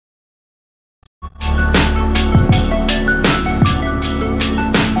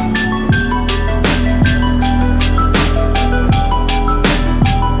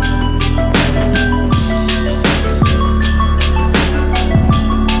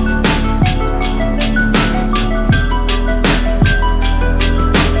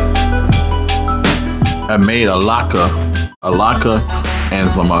I made a laka,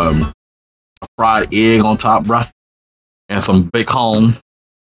 and some a fried egg on top, bro, and some bacon.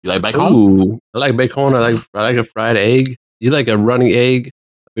 You like bacon? Ooh, I like bacon. I like a fried egg. You like a running egg?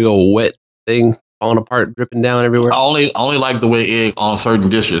 Big old wet thing falling apart, dripping down everywhere. I only like the way egg on certain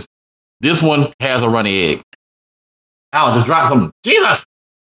dishes. This one has a runny egg. Ow, just drop some. Jesus!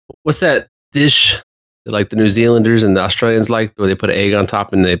 What's that dish that like the New Zealanders and the Australians like, where they put an egg on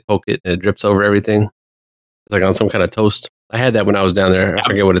top and they poke it and it drips over everything? It's like on some kind of toast. I had that when I was down there. I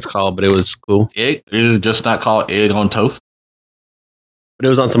forget what it's called, but it was cool. Egg? It is just not called egg on toast. But it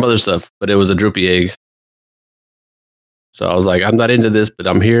was on some other stuff, but it was a droopy egg. So I was like, I'm not into this, but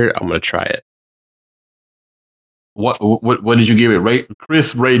I'm here. I'm going to try it. What did you give it? Rate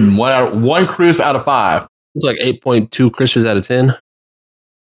Chris rating one Chris out of 5. It's like 8.2 Chris's out of 10.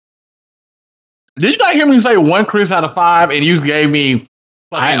 Did you not hear me say one Chris out of 5 and you gave me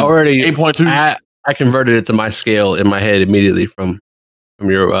I already 8.2? I converted it to my scale in my head immediately from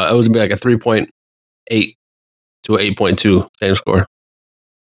your it was gonna be like a 3.8 to an 8.2, same score.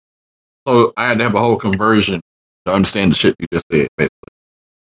 So I had to have a whole conversion to understand the shit you just said, basically.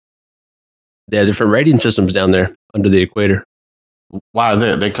 They have different rating systems down there under the equator. Why is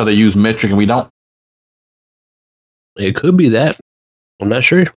that? Because they use metric and we don't? It could be that. I'm not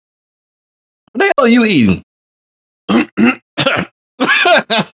sure. What the hell are you eating?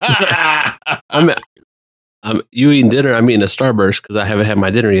 You eating dinner, I'm eating a Starburst because I haven't had my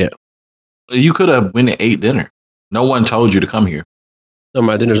dinner yet. You could have went and ate dinner. No one told you to come here. No,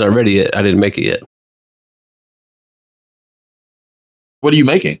 my dinner's not ready yet. I didn't make it yet. What are you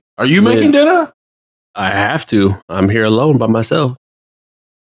making? Are you making dinner? I have to. I'm here alone by myself.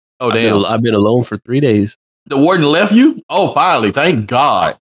 Oh, damn. I've been alone for 3 days. The warden left you? Oh, finally. Thank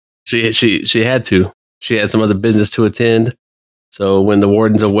God. She had to. She had some other business to attend. So when the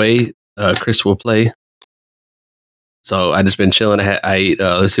warden's away, Chris will play. So I just been chilling. I ate.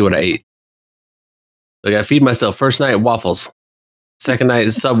 Let's see what I ate. Like I feed myself. First night waffles. Second night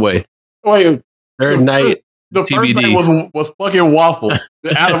is Subway. Wait. Third night The TBD. first night was fucking waffles.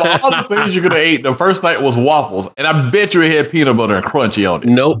 Out of all the things you could have ate, the first night was waffles, and I bet you it had peanut butter and crunchy on it.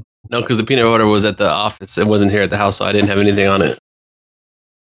 Nope. No, because the peanut butter was at the office. It wasn't here at the house, so I didn't have anything on it.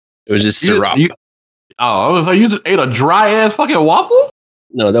 It was just syrup. So you just ate a dry ass fucking waffle?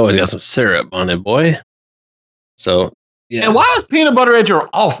 No, that always got some syrup on it, boy. So yeah. And why is peanut butter at your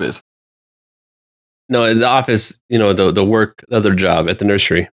office? No, in the office, the other job at the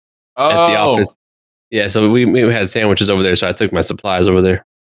nursery. Oh. At the office. Yeah, so we had sandwiches over there, so I took my supplies over there.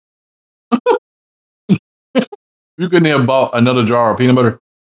 You couldn't have bought another jar of peanut butter?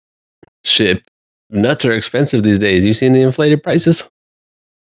 Shit, nuts are expensive these days. You seen the inflated prices?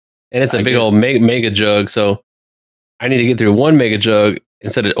 And it's a big old mega jug, so I need to get through one mega jug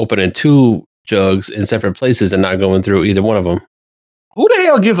instead of opening 2 jugs in separate places and not going through either one of them. Who the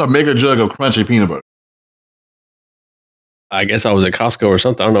hell gets a mega jug of crunchy peanut butter? I guess I was at Costco or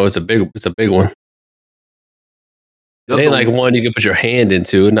something. I don't know. It's a big one. It ain't like one you can put your hand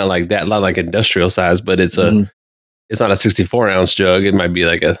into. Not like that. Not like industrial size, but it's it's not a 64-ounce jug. It might be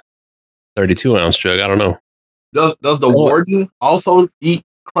like a 32-ounce jug. I don't know. Does the warden also eat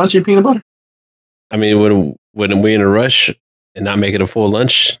crunchy peanut butter? I mean, when we're in a rush and not making a full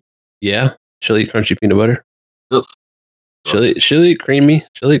lunch, yeah, she'll eat crunchy peanut butter. Ugh. She'll eat creamy.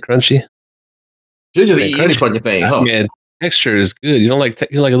 She'll eat crunchy. She'll just eat any fucking thing, huh? Man, texture is good. You don't like a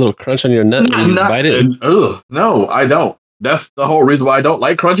little crunch on your nut when you bite it? No, I don't. That's the whole reason why I don't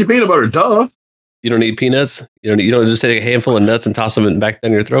like crunchy peanut butter. Duh. You don't eat peanuts? You don't just take a handful of nuts and toss them back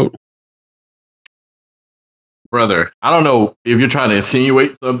down your throat? Brother, I don't know if you're trying to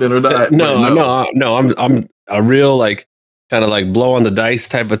insinuate something or not. No. I'm a real kind of blow on the dice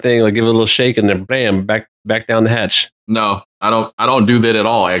type of thing. Like give it a little shake and then bam, back down the hatch. No, I don't do that at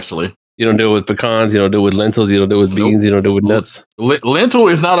all. Actually, you don't do it with pecans. You don't do it with lentils. You don't do it with beans. Nope. You don't do it with nuts. Lentil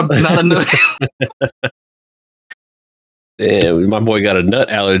is not a nut. Damn, my boy got a nut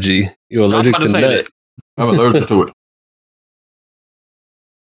allergy. You're allergic to nut. I'm allergic to it.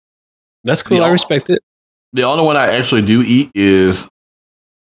 That's cool. I respect it. The only one I actually do eat is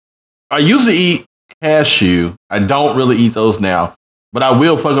I used to eat cashew. I don't really eat those now, but I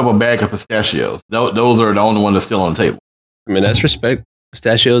will fuck up a bag of pistachios. Those are the only ones that's still on the table. I mean, that's respect.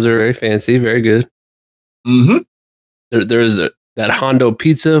 Pistachios are very fancy, very good. Mm-hmm. There's that Hondo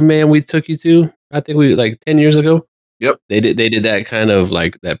pizza, man, we took you to. I think 10 years ago. Yep. They did that kind of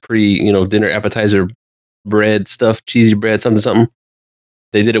like that dinner appetizer bread stuff, cheesy bread, something.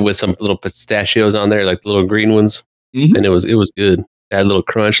 They did it with some little pistachios on there, like the little green ones. Mm-hmm. And it was good. It had a little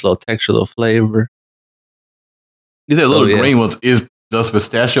crunch, little texture, little flavor. You said green ones. Does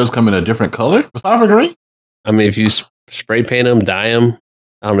pistachios come in a different color besides for green? I mean, if you spray paint them, dye them,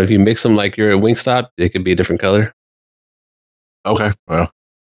 I don't know if you mix them like you're at Wingstop, it could be a different color. Okay, well,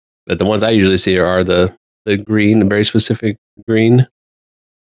 But the ones I usually see are the green, the very specific green.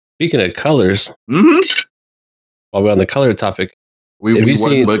 Speaking of colors, while we're on the color topic, we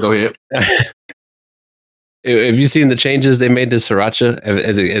were, but go ahead. Have you seen the changes they made to sriracha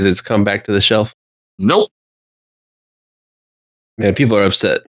as it's come back to the shelf? Nope. Man, people are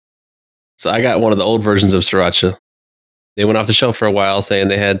upset. So I got one of the old versions of sriracha. They went off the shelf for a while saying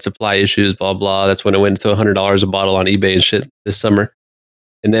they had supply issues, blah, blah. That's when it went to $100 a bottle on eBay and shit this summer.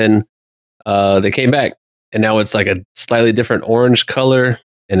 And then they came back, and now it's like a slightly different orange color.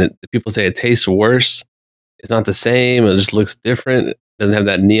 And people say it tastes worse. It's not the same. It just looks different. It doesn't have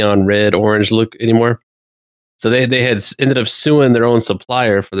that neon red, orange look anymore. So they had ended up suing their own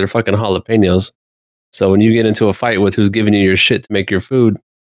supplier for their fucking jalapenos. So when you get into a fight with who's giving you your shit to make your food,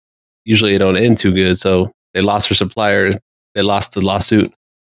 usually it don't end too good. So they lost their supplier. They lost the lawsuit.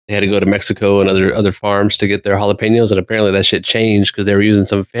 They had to go to Mexico and other farms to get their jalapenos. And apparently that shit changed because they were using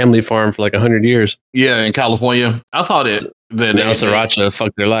some family farm for like 100 years. Yeah, in California. I saw that. Now sriracha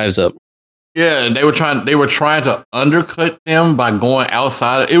fucked their lives up. Yeah, they were trying to undercut them by going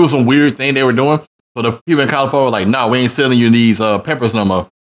outside. It was a weird thing they were doing. So the people in California were like, no, we ain't selling you these peppers no more.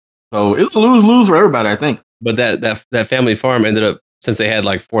 So it's a lose-lose for everybody, I think. But that family farm ended up, since they had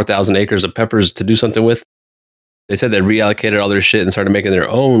like 4,000 acres of peppers to do something with, they said they reallocated all their shit and started making their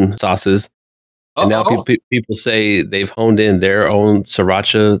own sauces. And now people say they've honed in their own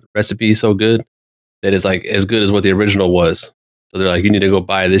sriracha recipe so good that it's like as good as what the original was. So they're like, you need to go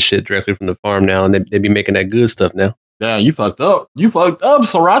buy this shit directly from the farm now, and they be making that good stuff now. Yeah, you fucked up. You fucked up,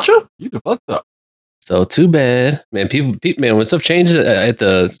 sriracha. You fucked up. So too bad, man. People, man. When stuff changes at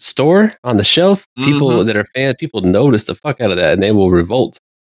the store on the shelf, people that are fans, people notice the fuck out of that, and they will revolt.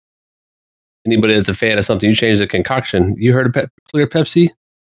 Anybody that's a fan of something, you change the concoction. You heard of Clear Pepsi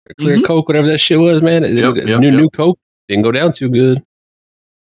or Clear Coke, whatever that shit was, man. New Coke didn't go down too good.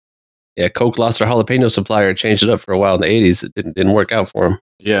 Yeah, Coke lost their jalapeno supplier, changed it up for a while in the 80s. It didn't work out for them.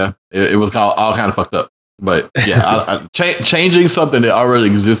 Yeah, it was all kind of fucked up. But yeah, changing something that already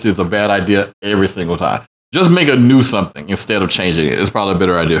existed is a bad idea every single time. Just make a new something instead of changing it. It's probably a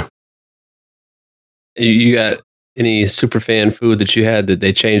better idea. You got any super fan food that you had that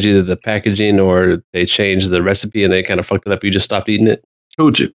they changed either the packaging or they changed the recipe and they kind of fucked it up? You just stopped eating it?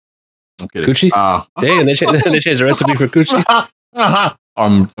 Coochie. I'm kidding. Coochie? Damn, they changed the recipe for coochie?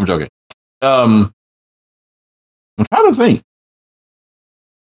 I'm joking. I'm trying to think.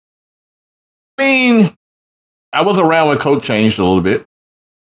 I mean, I was around when Coke changed a little bit,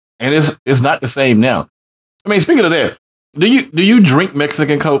 and it's not the same now. I mean, speaking of that, do you drink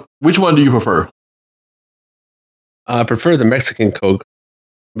Mexican Coke? Which one do you prefer? I prefer the Mexican Coke,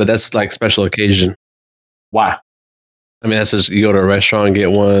 but that's like special occasion. Why? I mean, that's just you go to a restaurant and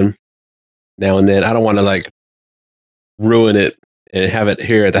get one now and then. I don't want to like ruin it and have it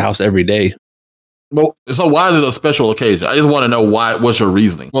here at the house every day. Well, so why is it a special occasion? I just want to know why. What's your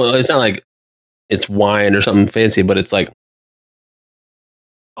reasoning? Well, it's not like it's wine or something fancy, but it's like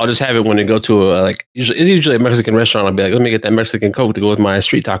I'll just have it when I go to it's usually a Mexican restaurant. I'll be like, let me get that Mexican Coke to go with my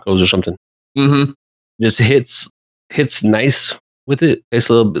street tacos or something. Mm-hmm. Just hits nice with it. It's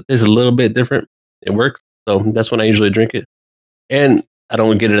a little bit different. It works. So that's when I usually drink it. And I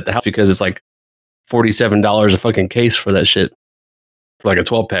don't get it at the house because it's like $47 a fucking case for that shit for like a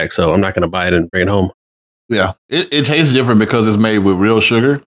 12 pack. So I'm not going to buy it and bring it home. Yeah. It tastes different because it's made with real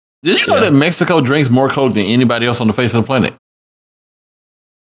sugar. Did you know that Mexico drinks more Coke than anybody else on the face of the planet?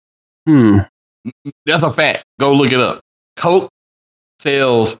 That's a fact. Go look it up. Coke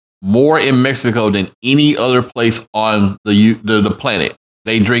sells more in Mexico than any other place on the planet.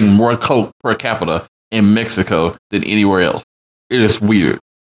 They drink more Coke per capita in Mexico than anywhere else. It is weird.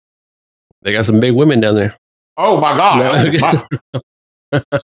 They got some big women down there. Oh my God.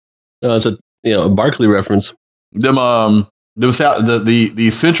 No, it's a Barkley reference. The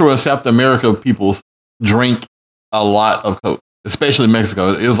Central and South America peoples drink a lot of Coke, especially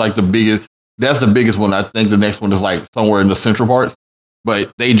Mexico. It was like the biggest. That's the biggest one. I think the next one is like somewhere in the central part,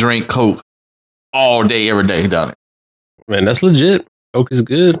 but they drink Coke all day, every day down there. Man, that's legit. Coke is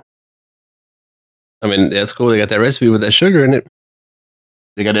good. I mean, that's cool. They got that recipe with that sugar in it.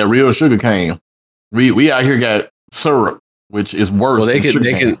 They got that real sugar cane. We out here got syrup, which is worse.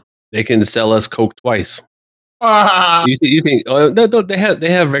 Well, they can sell us Coke twice. Uh-huh. You think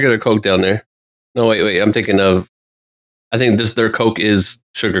they have regular Coke down there? No, wait. I'm thinking of. I think their Coke is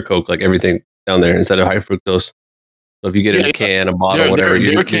sugar Coke, like everything down there, instead of high fructose. So if you get a can, a bottle, whatever,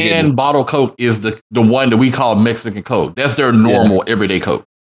 their can bottle Coke is the one that we call Mexican Coke. That's their normal everyday Coke.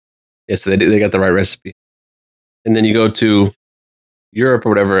 Yeah, so they got the right recipe. And then you go to Europe or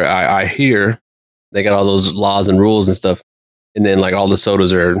whatever. I hear they got all those laws and rules and stuff. And then like all the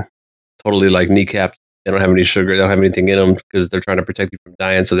sodas are totally like kneecapped. They don't have any sugar. They don't have anything in them because they're trying to protect you from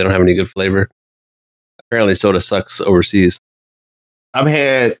dying. So they don't have any good flavor. Apparently, soda sucks overseas. I've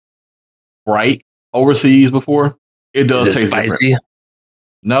had Sprite overseas before. It does Is it taste spicy? different.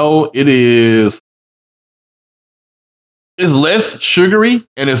 No, it is. It's less sugary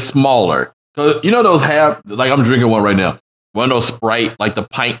and it's smaller. Cause you know those have like I'm drinking one right now. One of those Sprite, like the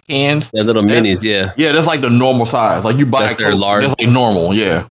pint cans. They're little minis, yeah. Yeah, that's like the normal size. Like you buy a Coke, large. that's like normal,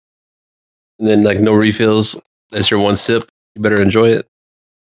 yeah. And then like no refills. That's your one sip. You better enjoy it.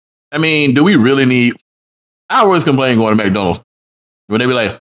 I mean, do we really need? I always complain going to McDonald's when they be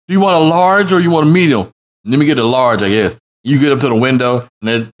like, "Do you want a large or you want a medium?" Let me get a large, I guess. You get up to the window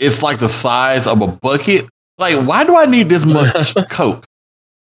and it's like the size of a bucket. Like, why do I need this much Coke?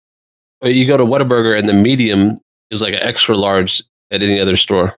 But you go to Whataburger and the medium is like an extra large at any other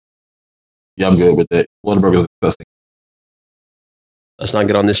store. Yeah, I'm good with that. Whataburger is disgusting. Let's not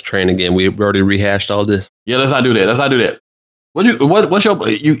get on this train again. We already rehashed all this. Yeah, let's not do that. Let's not do that. What's your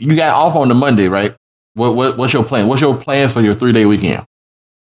you got off on the Monday, right? What's your plan? What's your plans for your 3-day weekend?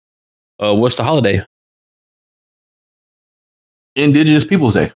 What's the holiday? Indigenous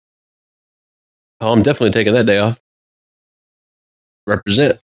Peoples Day. Oh, I'm definitely taking that day off.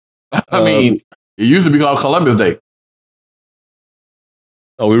 Represent. I mean, it used to be called Columbus Day.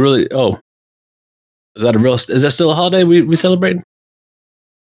 Oh, we really? Oh, is that a real? Is that still a holiday we celebrate?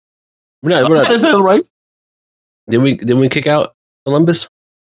 We're not celebrate. Did we kick out Columbus?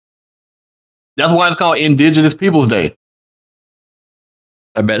 That's why it's called Indigenous Peoples Day.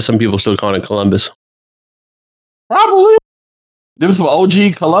 I bet some people still call it Columbus. Probably. There was some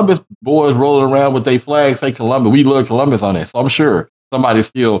OG Columbus boys rolling around with their flags, say Columbus. We love Columbus on it. So I'm sure somebody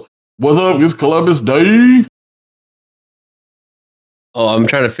still, what's up? It's Columbus Day. Oh, I'm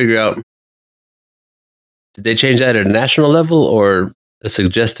trying to figure out. Did they change that at a national level or a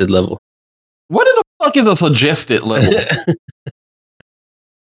suggested level? What in the fuck is a suggested level?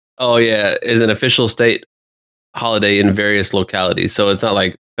 Oh, yeah. Is an official state holiday in various localities. So it's not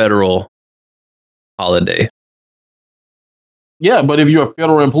like federal holiday. Yeah, but if you're a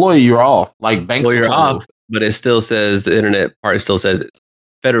federal employee, you're off. Like banks. Well, you're off, but it still says the internet part still says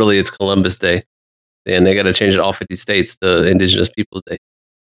federally it's Columbus Day. And they got to change it all 50 states to Indigenous Peoples Day.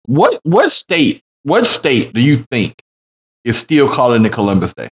 What state do you think is still calling it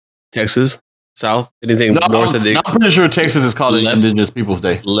Columbus Day? Texas, South, anything north of the. I'm pretty sure Texas is calling it Indigenous Peoples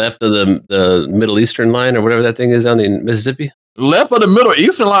Day. Left of the Middle Eastern line or whatever that thing is down in Mississippi. Left of the Middle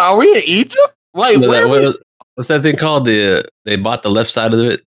Eastern line. Are we in Egypt? Like what's that thing called? They bought the left side of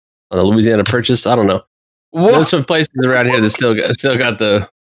it on the Louisiana Purchase. I don't know. There's some places around here that still got the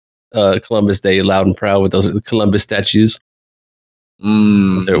Columbus Day loud and proud with those Columbus statues.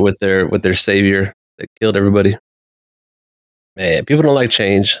 With their savior that killed everybody. Man, people don't like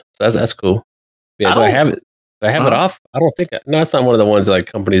change. So that's cool. Yeah, do I have it? Do I have it off? I don't think. No, it's not one of the ones that like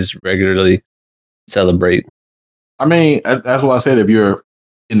companies regularly celebrate. I mean, that's what I said. If you're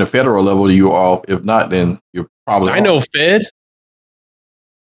in the federal level, you are off. If not, then you're probably. I know Fed.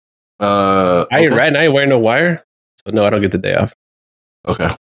 I ain't right now. I ain't wearing no wire, so no, I don't get the day off. Okay,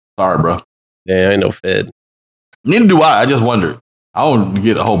 sorry, bro. Yeah, I know Fed. Neither do I. I just wondered. I don't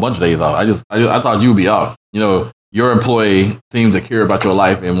get a whole bunch of days off. I thought you'd be off. You know, your employee seems to care about your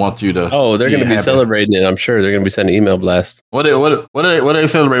life and wants you to. Oh, they're going to be celebrating it. I'm sure they're going to be sending email blasts. What do they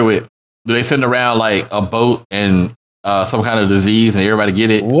celebrate with? Do they send around like a boat and some kind of disease and everybody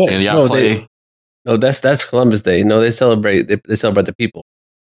get it and y'all play? No, that's Columbus Day. No, they celebrate. They celebrate the people.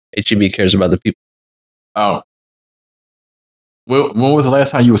 HEB cares about the people. Oh, well, when was the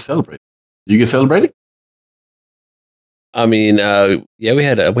last time you were celebrating? You get celebrated? I mean, yeah, we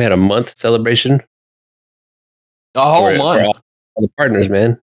had a month celebration. A whole month. For all the partners,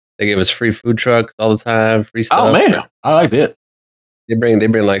 man. They gave us free food trucks all the time, free stuff. Oh man, I like that. They bring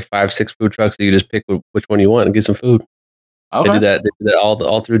like 5-6 food trucks. So you just pick which one you want and get some food. Okay. They do that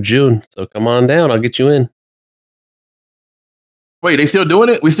all through June. So come on down, I'll get you in. Wait, they still doing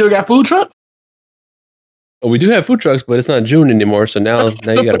it? We still got food trucks? Oh, we do have food trucks, but it's not June anymor. So now you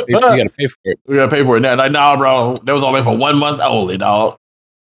gotta pay. You gotta pay for it. We gotta pay for it now. Like, nah, bro, that was only for 1 month only, dog.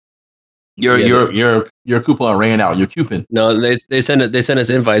 Your coupon ran out. Your coupon. No, they send us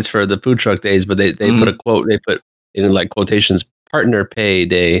invites for the food truck days, but they put a quote. They put in like quotations: partner pay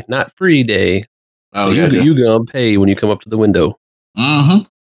day, not free day. So you gonna pay when you come up to the window. Mm-hmm.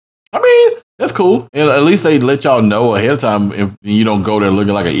 I mean, that's cool. And at least they let y'all know ahead of time if you don't go there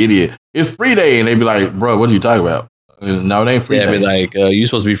looking like an idiot. It's free day, and they be like, "Bro, what are you talking about?" No, it ain't free day. Be like, "You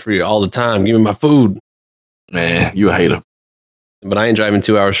supposed to be free all the time. Give me my food." Man, you a hater. But I ain't driving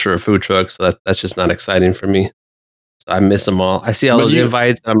 2 hours for a food truck, so that's just not exciting for me. So I miss them all. I see all those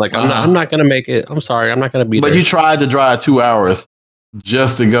invites, and I'm like, I'm not gonna make it. I'm sorry, I'm not gonna be there. But you tried to drive 2 hours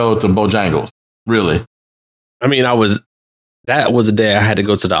just to go to Bojangles, really? I mean, that was a day I had to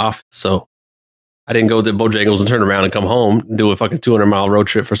go to the office, so I didn't go to Bojangles and turn around and come home and do a fucking 200-mile road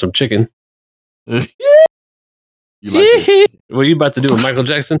trip for some chicken. You like it? What are you about to do with Michael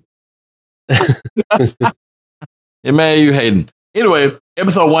Jackson? Yeah, man, you hating. Anyway,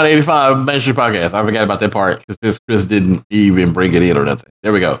 episode 185 Mainstream Podcast. I forgot about that part because Chris didn't even bring it in or nothing.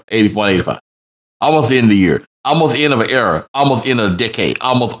 There we go. 185. Almost the end of the year. Almost the end of an era. Almost the end of a decade.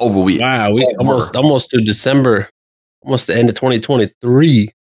 Almost over with. Wow, we almost to December. Almost the end of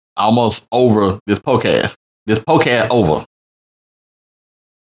 2023. Almost over this podcast. This podcast over.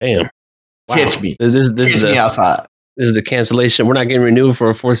 Damn. Wow. Catch me. This Catch is me outside. This is the cancellation. We're not getting renewed for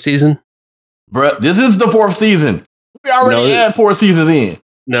a 4th season? Bruh, this is the 4th season. We already had 4 seasons in.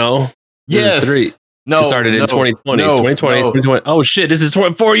 No. Yes. 3. No. It started in 2020. No, 2020, 2020. Oh, shit. This is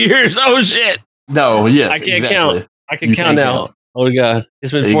 4 years. Oh, shit. No, yes. I can't count. I can You count can't now. count. Oh, God.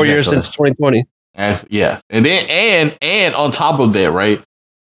 It's been 4 years since 2020. Yeah. And then, and on top of that, right?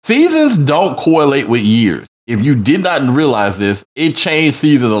 Seasons don't correlate with years. If you did not realize this, it changed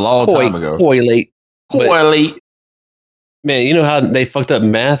seasons a long time ago. Correlate. Correlate. Man, you know how they fucked up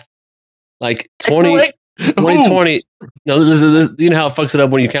math? Like 2020. No, you know how it fucks it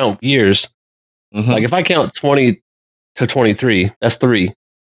up when you count years. Mm-hmm. Like if I count 20 to 23, that's 3.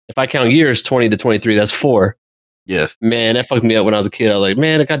 If I count years 20 to 23, that's 4. Yes. Man, that fucked me up when I was a kid. I was like,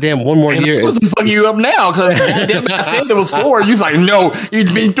 man, goddamn, one more year. It's fucking you up now because I said it was 4. You was like, no,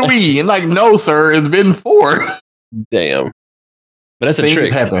 it's been 3. And like, no, sir, it's been 4. Damn. But that's a Things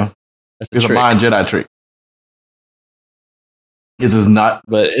trick. happen. It's a mind Jedi trick. It is not.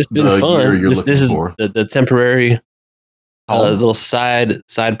 But it's been fun. This is the temporary little side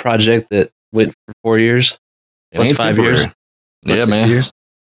project that went for 4 years. Plus 5 years. Yeah, man. Years.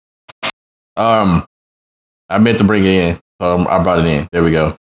 I meant to bring it in. So I brought it in. There we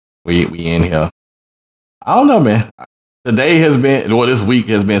go. We in here. I don't know, man. This week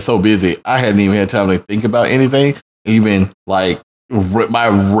has been so busy. I hadn't even had time to think about anything, even like my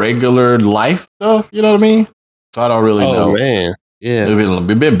regular life stuff. You know what I mean? So I don't really know. Oh, man. Yeah.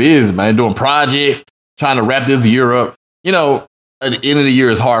 We've been busy, man, doing projects, trying to wrap this year up. You know, at the end of the year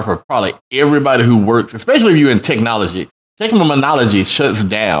is hard for probably everybody who works, especially if you're in technology. Technology shuts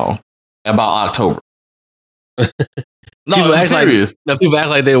down about October. People act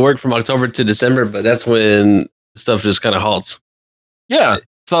like they work from October to December, but that's when stuff just kind of halts. Yeah.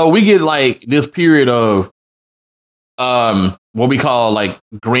 So we get like this period of what we call like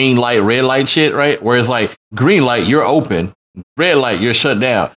green light, red light shit, right? Where it's like green light, you're open, red light, you're shut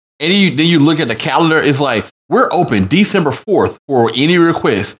down. And then you look at the calendar, it's like we're open December 4th for any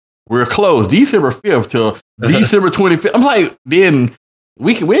request. We're closed December 5th till December 25th. I'm like, then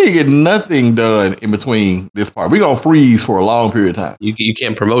we ain't get nothing done in between this part. We're going to freeze for a long period of time. You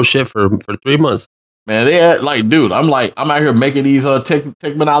can't promote shit for 3 months. Man, they like, dude, I'm out here making these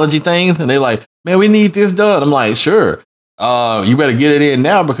technology things. And they like, man, we need this done. I'm like, sure. You better get it in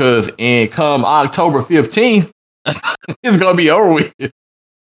now because come October 15th, it's going to be over with.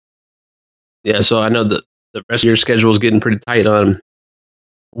 Yeah, so I know that the rest of your schedule is getting pretty tight on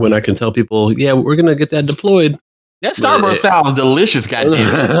when I can tell people, yeah, we're going to get that deployed. That Starburst sounds delicious,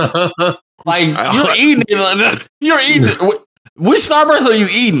 goddamn. Like, you're eating it. You're eating it. Which Starburst are you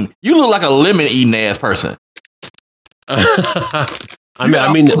eating? You look like a lemon eating ass person. I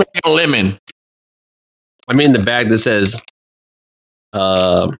mean, a lemon. I mean, the bag that says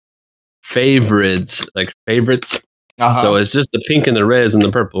favorites, like favorites. Uh-huh. So it's just the pink and the reds and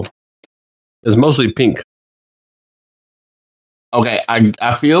the purple. It's mostly pink. Okay,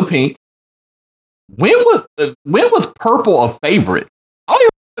 I feel pink. When was purple a favorite? I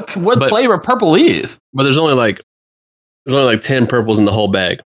don't know what flavor purple is. But there's only like 10 purples in the whole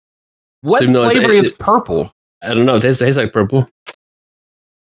bag. What flavor is purple? I don't know. It tastes like purple.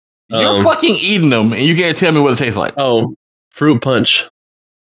 You're fucking eating them, and you can't tell me what it tastes like. Oh, fruit punch.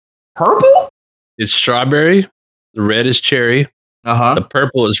 Purple? It's strawberry. The red is cherry. The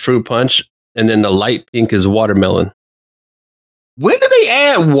purple is fruit punch, and then the light pink is watermelon. When did they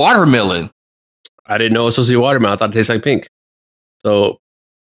add watermelon? I didn't know it was supposed to be watermelon. I thought it tasted like pink. So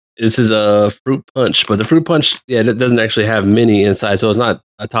this is a fruit punch, but the fruit punch, it doesn't actually have mini inside, so it's not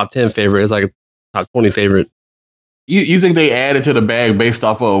a top 10 favorite. It's like a top 20 favorite. You think they added to the bag based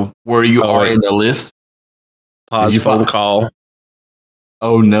off of where you are in the list? Pause phone call.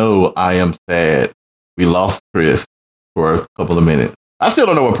 Oh no, I am sad. We lost Chris for a couple of minutes. I still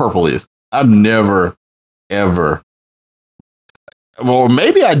don't know what purple is. I've never ever. Well,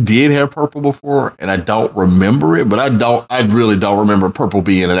 maybe I did have purple before, and I don't remember it. But I really don't remember purple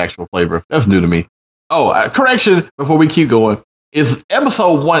being an actual flavor. That's new to me. Oh, correction! Before we keep going, it's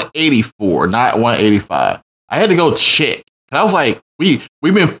episode 184, not 185. I had to go check. And I was like, we've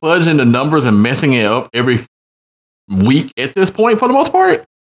been fudging the numbers and messing it up every week at this point for the most part.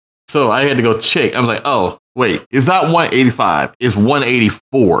 So I had to go check. I was like, oh, wait, it's not 185. It's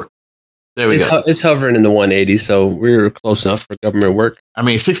 184. There we go. It's hovering in the 180, so we're close enough for government work. I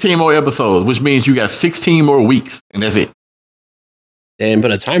mean, 16 more episodes, which means you got 16 more weeks, and that's it. Damn,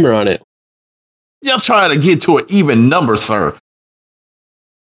 put a timer on it. Just trying to get to an even number, sir.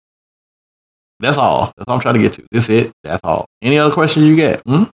 That's all. That's all I'm trying to get to. That's it. That's all. Any other questions you get?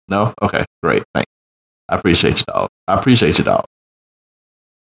 No? Okay, great. Thanks. I appreciate you, dog.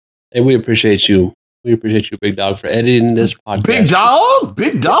 Hey, we appreciate you. We appreciate you, Big Dog, for editing this podcast.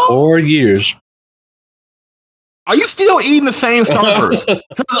 Big dog? 4 years. Are you still eating the same Starburst?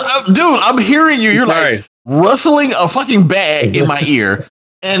 Dude, I'm hearing you. You're like rustling a fucking bag in my ear.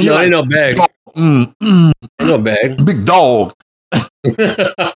 And you're ain't no bag. Ain't no bag. Big dog.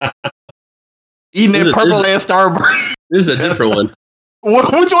 Eating that purple ass Starburst. This is a different one.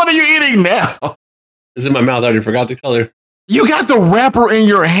 Which one are you eating now? It's in my mouth. I already forgot the color. You got the wrapper in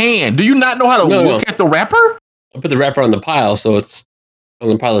your hand. Do you not know how to look at the wrapper? I put the wrapper on the pile, so it's on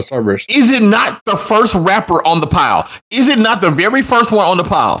the pile of Starburst. Is it not the first wrapper on the pile? Is it not the very first one on the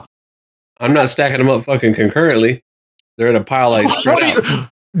pile? I'm not stacking them up fucking concurrently. They're in a pile like spread out.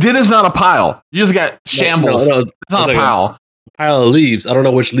 Then it's not a pile. You just got shambles. No, it's not a pile. A pile of leaves. I don't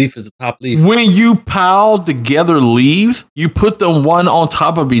know which leaf is the top leaf. When you pile together leaves, you put them one on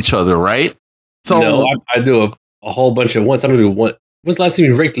top of each other, right? So no, I do a whole bunch at once. I don't do one. When's the last time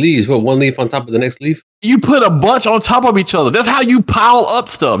you raked leaves? What, one leaf on top of the next leaf? You put a bunch on top of each other. That's how you pile up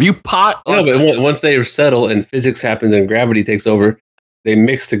stuff. You pot up. Yeah, but once they settle and physics happens and gravity takes over, they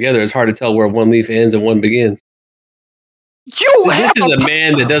mix together. It's hard to tell where one leaf ends and one begins. This is a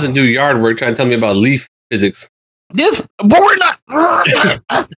man that doesn't do yard work trying to tell me about leaf physics. But we're not.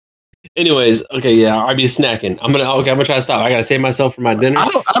 Anyways, okay, yeah, I'll be snacking. I'm gonna try to stop. I gotta save myself for my dinner.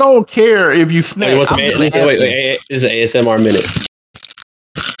 I don't care if you snack. Wait, this is an ASMR minute.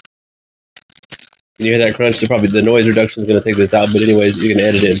 Can you hear that crunch? Probably the noise reduction is gonna take this out, but anyways, you can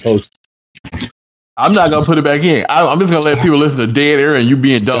edit it in post. I'm not gonna put it back in. I'm just gonna let people listen to dead air and you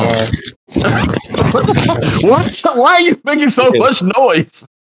being dumb. Why are you making so much noise?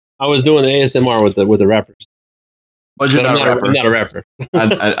 I was doing the ASMR with the rappers. But I'm not a rapper.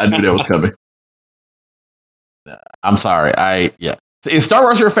 I knew that was coming. I'm sorry. Is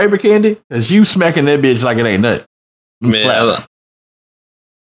Starburst your favorite candy? Because you smacking that bitch like it ain't nothing. Man,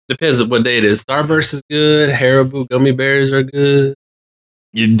 depends on what day it is. Starburst is good. Haribo gummy bears are good.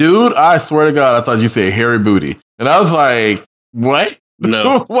 You dude, I swear to God, I thought you said hairy booty. And I was like, what?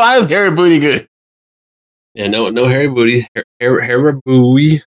 No. Why is hairy booty good? Yeah, no hairy booty.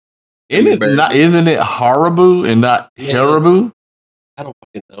 Haribo. Isn't it Haribo and not Haribo? I don't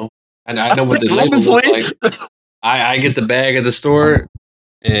fucking know. I know what the label looks like. I get the bag at the store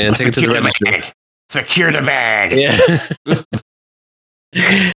and take it to the register. Secure the bag. Yeah.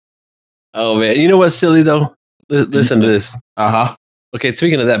 Oh man, you know what's silly though? Listen to this. Okay,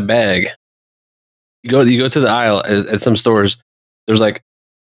 speaking of that bag, you go to the aisle at some stores. There's like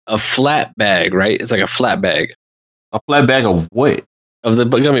a flat bag, right? It's like a flat bag. A flat bag of what? Of the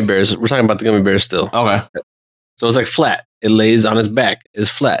gummy bears. We're talking about the gummy bears still. Okay. So it's like flat. It lays on its back. It's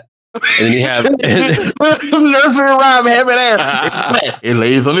flat. And then you have nursery rhyme having ass. It's flat. It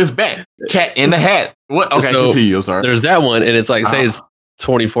lays on its back. Cat in the hat. What? Okay, so continue. I'm sorry. There's that one, and it's like say it's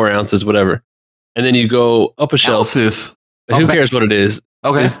 24 ounces, whatever. And then you go up a shelf. Ounces. Who cares what it is?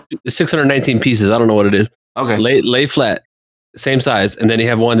 Okay. It's 619 pieces. I don't know what it is. Okay. Lay flat, same size, and then you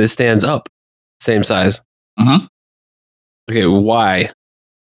have one that stands up, same size. Mm-hmm. Okay, why?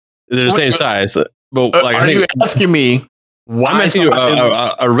 They're the same size, but like are you asking me? Why? I'm asking you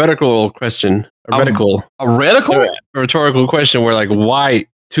a rhetorical question. A rhetorical question where like why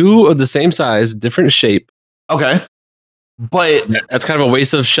two of the same size, different shape? Okay, but that's kind of a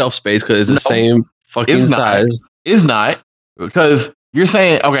waste of shelf space because it's the same fucking size. It's not because you're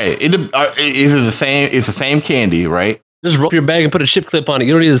saying okay. Is it the same? It's the same candy, right? Just roll up your bag and put a chip clip on it.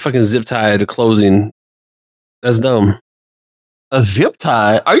 You don't need this fucking zip tie to closing. That's dumb. A zip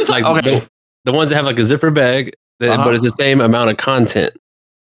tie? Are you talking? Like, okay, the ones that have like a zipper bag, but it's the same amount of content.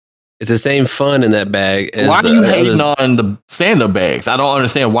 It's the same fun in that bag. Why are you hating on the stand-up bags? I don't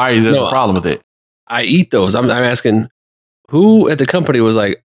understand why there's a problem with it. I eat those. I'm asking who at the company was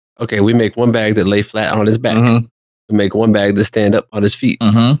like, okay, we make one bag that lay flat on his back. Mm-hmm. We make one bag that stand up on his feet.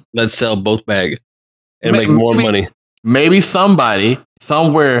 Mm-hmm. Let's sell both bags. and make more money. Maybe somebody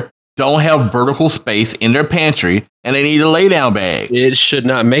somewhere don't have vertical space in their pantry and they need a lay down bag. It should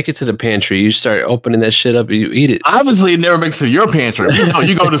not make it to the pantry. You start opening that shit up and you eat it. Obviously, it never makes it to your pantry.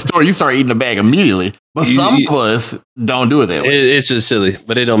 You go to the store, you start eating the bag immediately. But some of us don't do it that way. It's just silly,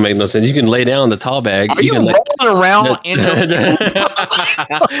 but it don't make no sense. You can lay down the tall bag. Are you rolling around in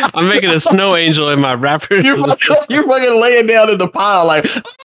I'm making a snow angel in my wrapper. You're fucking laying down in the pile like...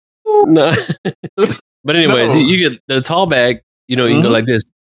 No. But anyways, you get the tall bag, you can go like this.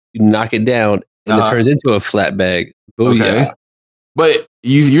 You knock it down, and it turns into a flat bag. Booyah. Okay. But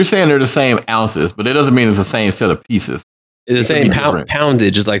you're saying they're the same ounces, but it doesn't mean it's the same set of pieces. It's the same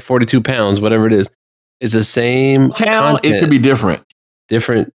poundage. It's like 42 pounds, whatever it is. It's the same content, it could be different.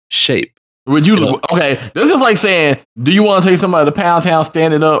 Different shape. Would you? Okay, this is like saying, do you want to take somebody to Pound Town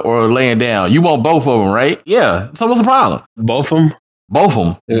standing up or laying down? You want both of them, right? Yeah. So what's the problem? Both of them? Both of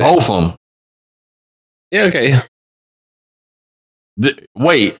them. Yeah. Both of them. Yeah, okay.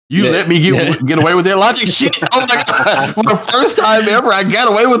 Wait, let me get away with that logic? Shit! Oh my god! For the first time ever, I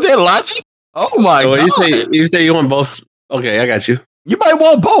got away with that logic. Oh my god! You say you want both? Okay, I got you. You might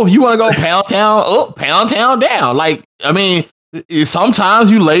want both. You want to go Pound Town up, Pound Town down. Like, I mean,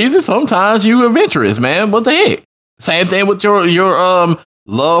 sometimes you lazy, sometimes you adventurous, man. What the heck? Same thing with your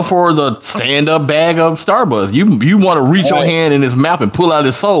love for the stand up bag of Starburst. You want to reach your hand in his mouth and pull out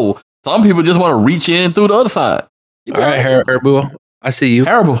his soul. Some people just want to reach in through the other side. All right, Herbu, I see you.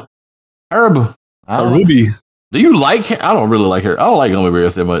 Herbu. Ruby. Do you like? I don't really like her. I don't like gummy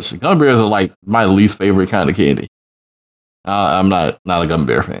bears that much. Gummy bears are like my least favorite kind of candy. I'm not a gummy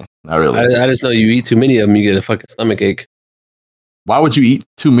bear fan. Not really. I just know you eat too many of them, you get a fucking stomach ache. Why would you eat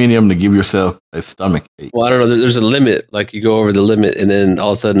too many of them to give yourself a stomach ache? Well, I don't know. There's a limit. Like you go over the limit, and then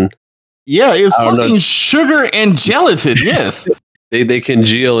all of a sudden, yeah, it's fucking sugar and gelatin. Yes, they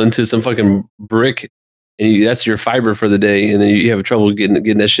congeal into some fucking brick, and that's your fiber for the day, and then you have trouble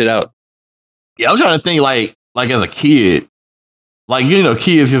getting that shit out. Yeah, I'm trying to think like as a kid, like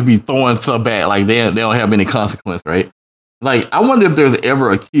kids just be throwing stuff back, like they don't have any consequence, right? Like I wonder if there's ever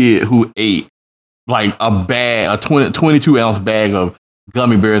a kid who ate like a 22 ounce bag of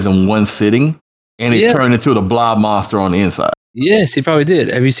gummy bears in one sitting, and it turned into the blob monster on the inside. Yes, he probably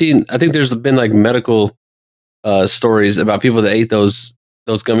did. Have you seen? I think there's been like medical stories about people that ate those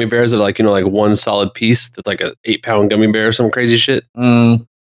gummy bears that are like like one solid piece that's like a 8-pound gummy bear or some crazy shit.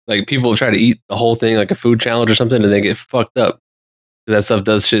 Like people try to eat the whole thing like a food challenge or something, and they get fucked up. That stuff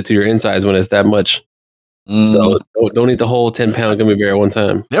does shit to your insides when it's that much. So don't eat the whole 10-pound gummy bear at one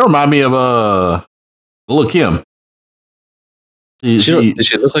time. They remind me of Little Kim. Does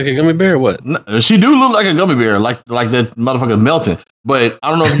she look like a gummy bear or what? No, she do look like a gummy bear, like that motherfucker melting. But I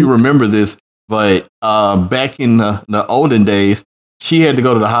don't know if you remember this, but back in the olden days, she had to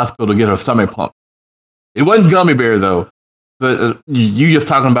go to the hospital to get her stomach pumped. It wasn't gummy bear though. But you just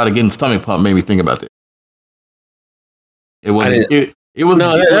talking about it getting stomach pumped made me think about that. It wasn't. It was.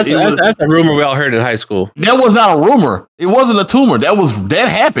 No, that's a rumor we all heard in high school. That was not a rumor. It wasn't a tumor. That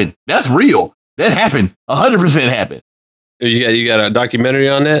happened. That's real. That happened. 100% happened. You got a documentary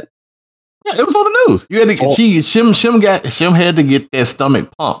on that? Yeah, it was on the news. You had to. Shim had to get that stomach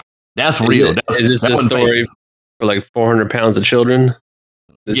pumped. That's real. Is this the story for like 400 pounds of children?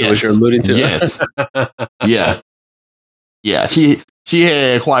 This is what you're alluding to. Yes. Yeah. She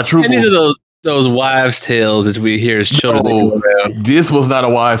had quadruple. Any of those wives' tales that we hear as children. No, this was not a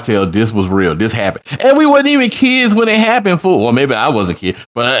wives' tale. This was real. This happened, and we weren't even kids when it happened. Well, maybe I was a kid,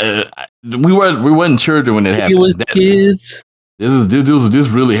 but we weren't children when it happened. It was kids. This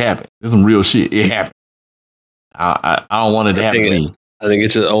really happened. This is some real shit. It happened. I don't want it to happen to me. I think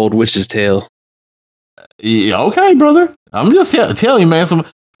it's an old witch's tale. Yeah, okay, brother. I'm just telling you, man.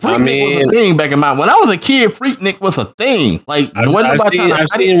 Freaknik was a thing back in my when I was a kid. Freaknik was a thing. Like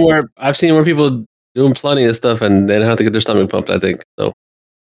I've seen where people doing plenty of stuff and they don't have to get their stomach pumped. I think so.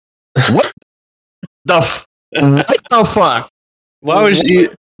 What the fuck? Why would she?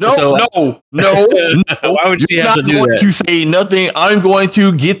 No. Why would she have to do that? You say nothing. I'm going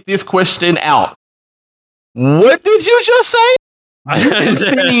to get this question out. What did you just say? You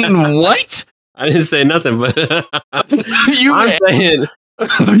saying what? I didn't say nothing, but I'm saying.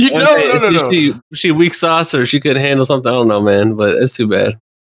 No. She weak sauce or she couldn't handle something. I don't know, man, but it's too bad.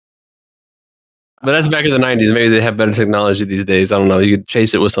 But that's back in the 90s. Maybe they have better technology these days. I don't know. You could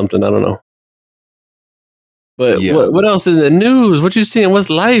chase it with something. I don't know. But what else in the news? What you seeing?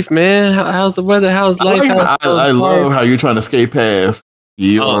 What's life, man? How's the weather? How's life? I love how you're trying to skate past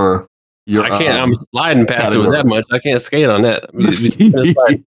your. I can't. I'm sliding past it with that much. I can't skate on that.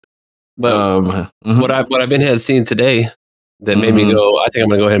 But what I've been seen today that made me go, I think I'm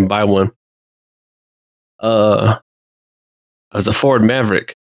gonna go ahead and buy one. It was a Ford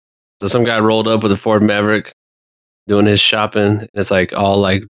Maverick. So some guy rolled up with a Ford Maverick doing his shopping. And it's like all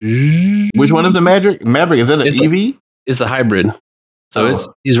like. Which one is the Maverick? Maverick, is that an EV? It's a hybrid. So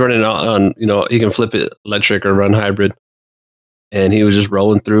he's running on, he can flip it electric or run hybrid. And he was just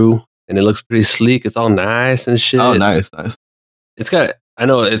rolling through and it looks pretty sleek. It's all nice and shit. Oh, nice. I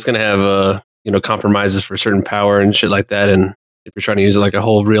know it's going to have, compromises for certain power and shit like that. And if you're trying to use it like a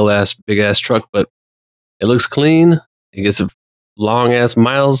whole real ass, big ass truck, but it looks clean. It gets long ass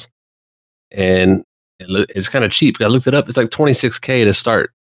miles and it's kind of cheap. I looked it up. It's like $26K to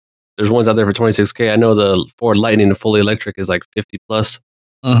start. There's ones out there for $26K. I know the Ford Lightning, the fully electric, is like 50 plus.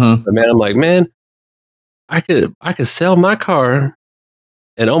 Mm-hmm. But man, I'm like, man, I could sell my car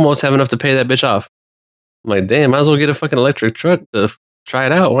and almost have enough to pay that bitch off. I'm like, damn, might as well get a fucking electric truck to try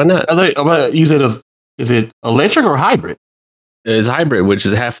it out. Why not? You said, is it electric or hybrid? It's hybrid, which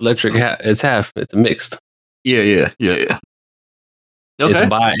is half electric. It's half. It's a mixed. Yeah. Okay.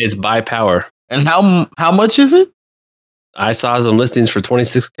 It's by power. And how much is it? I saw some listings for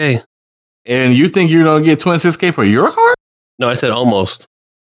 $26K. And you think you're gonna get $26K for your car? No, I said almost.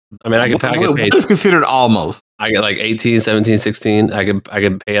 I mean, I could pay. What is considered almost? I get like 18, 17, 16. I could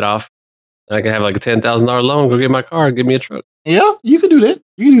pay it off. I could have like a $10,000 loan. Go get my car. Give me a truck. Yeah, you can do that.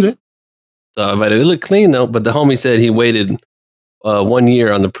 So, but it looked clean though. But the homie said he waited 1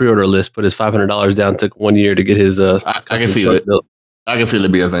 year on the pre-order list, put his $500 down. Took 1 year to get his. I can see that. Built. I can see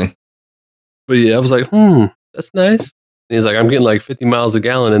that be a thing. But yeah, I was like, that's nice. And he's like, I'm getting like 50 miles a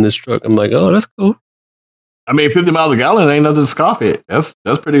gallon in this truck. I'm like, oh, that's cool. I mean, 50 miles a gallon ain't nothing to scoff at. That's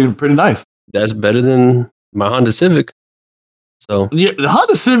pretty nice. That's better than my Honda Civic. So yeah, the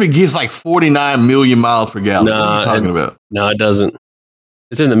Honda Civic gets like 49 million miles per gallon. What are you talking about? No, it doesn't.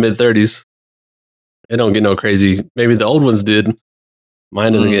 It's in the mid 30s. It don't get no crazy. Maybe the old ones did.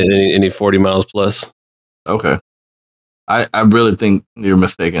 Mine doesn't get any 40 miles plus. Okay. I really think you're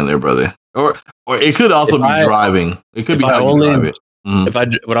mistaken there, brother. Or it could also be driving. It could be how you drive it.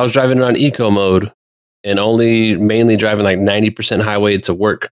 When I was driving around eco mode and mainly driving like 90% highway to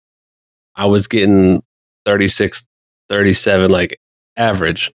work, I was getting 36, 37, like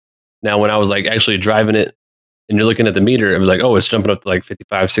average. Now, when I was like actually driving it and you're looking at the meter, it was like, oh, it's jumping up to like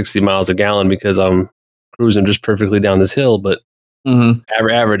 55, 60 miles a gallon because I'm cruising just perfectly down this hill. But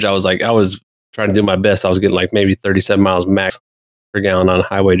average, I was trying to do my best. I was getting like maybe 37 miles max per gallon on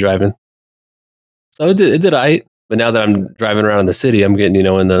highway driving. So it did all right. But now that I'm driving around in the city, I'm getting,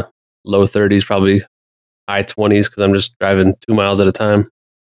 in the low 30s, probably high 20s because I'm just driving 2 miles at a time.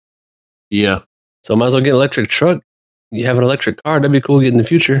 Yeah. So I might as well get an electric truck. You have an electric car, that'd be cool to get in the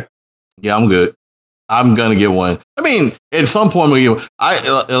future. Yeah, I'm good. I'm going to get one. I mean, at some point, like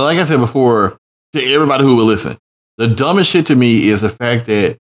I said before, to everybody who will listen, the dumbest shit to me is the fact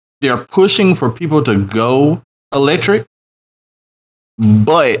that they're pushing for people to go electric,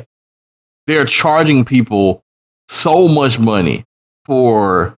 but they're charging people so much money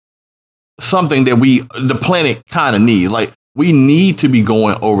for something that the planet kind of needs. Like, we need to be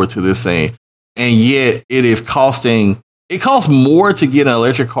going over to this thing. And yet it costs more to get an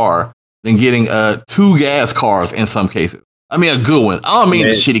electric car than getting 2 gas cars in some cases. I mean, a good one. I don't mean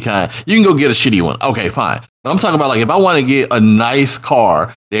the shitty kind. You can go get a shitty one. Okay, fine. But I'm talking about, like, if I want to get a nice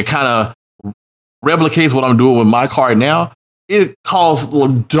car that kind of replicates what I'm doing with my car now, it costs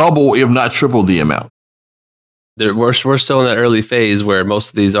double, if not triple the amount. We're still in that early phase where most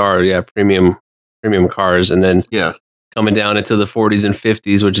of these are, premium cars. And then coming down into the 40s and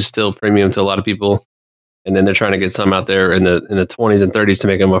 50s, which is still premium to a lot of people. And then they're trying to get some out there in the 20s and 30s to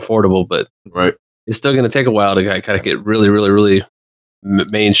make them affordable. But it's still going to take a while to kind of get really, really, really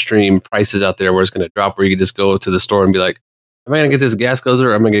mainstream prices out there where it's going to drop, where you can just go to the store and be like, am I going to get this gas guzzler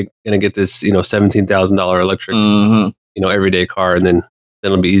or am I going to get this, $17,000 electric, everyday car? And then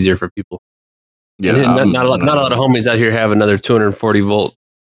it'll be easier for people. Yeah. Not a lot of homies out here have another 240 volt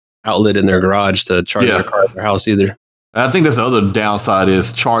outlet in their garage to charge their car at their house either. I think that's the other downside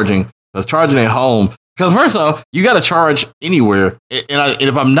is charging. Because charging at home, because first off, you got to charge anywhere. And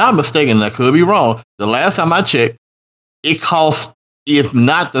if I'm not mistaken, and I could be wrong, the last time I checked, it costs, if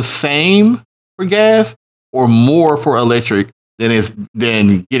not the same for gas or more for electric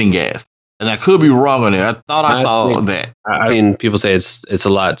than getting gas. And I could be wrong on that. I thought I saw that. I mean, people say it's a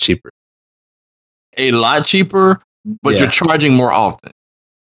lot cheaper. A lot cheaper, but you're charging more often.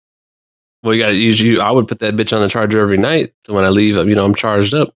 Well, you got to use I would put that bitch on the charger every night. So when I leave, I'm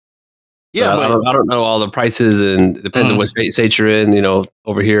charged up. Yeah, but I don't know all the prices, and it depends on what state you're in.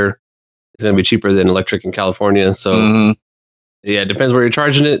 Over here, it's going to be cheaper than electric in California. So, yeah, it depends where you're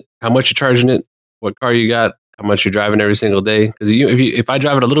charging it, how much you're charging it, what car you got, how much you're driving every single day. Because if I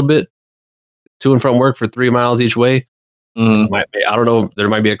drive it a little bit, to and from work for 3 miles each way. Mm. I don't know. There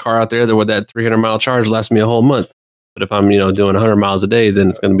might be a car out there that with that 300-mile charge lasts me a whole month. But if I'm doing 100 miles a day, then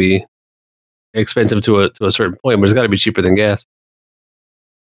it's going to be expensive to a certain point. But it's got to be cheaper than gas.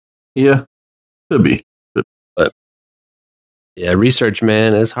 Yeah, could be. But yeah, research,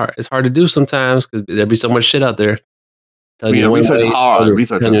 man, it's hard. It's hard to do sometimes because there be so much shit out there. Telling you one research way, is hard.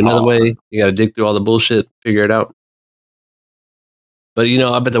 Research telling is you another hard. way. You got to dig through all the bullshit, figure it out. But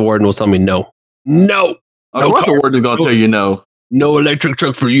I bet the warden will tell me no. Of course, the warden is gonna tell you no. No electric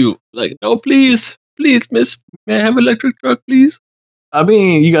truck for you. Like, no, please, miss, may I have electric truck, please? I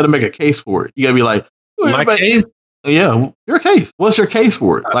mean, you got to make a case for it. You got to be like, my case? Yeah, your case. What's your case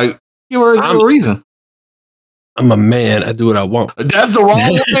for it? Like, give her a reason. I'm a man. I do what I want. That's the wrong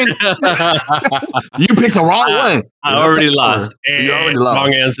one. You picked the wrong one. I already lost. You already lost.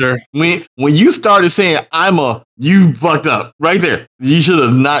 Wrong answer. When you started saying you fucked up right there. You should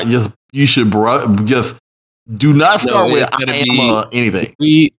have not just. You should just do not start with anything.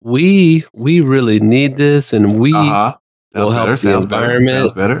 We really need this, and we will help the environment.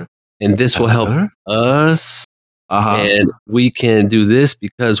 Sounds better. And this will help us. And we can do this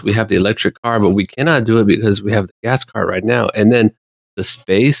because we have the electric car, but we cannot do it because we have the gas car right now. And then the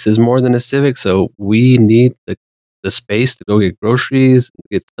space is more than a Civic, so we need the space to go get groceries,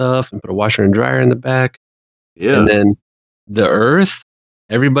 get stuff, and put a washer and dryer in the back. Yeah. And then the earth,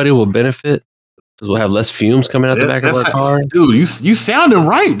 everybody will benefit because we'll have less fumes coming out the back of our car. Dude, you sounding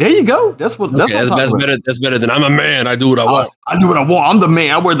right. There you go. That's better. That's better than I'm a man. I do what I want. I do what I want. I'm the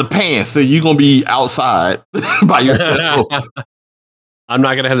man. I wear the pants. So you're gonna be outside by yourself. I'm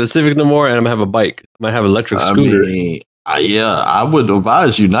not gonna have the Civic no more, and I'm gonna have a bike. I might have an electric scooter. I would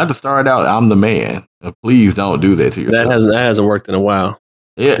advise you not to start out. I'm the man. Please don't do that to yourself. That hasn't worked in a while.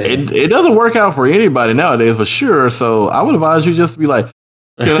 Yeah, it doesn't work out for anybody nowadays for sure. So I would advise you just to be like,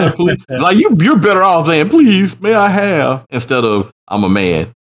 can I please? Like you're better off saying, please, may I have, instead of I'm a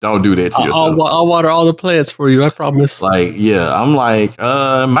man. Don't do that to yourself. I'll water all the plants for you. I promise. Like, yeah, I'm like,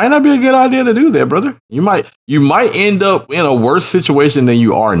 it might not be a good idea to do that, brother. You might end up in a worse situation than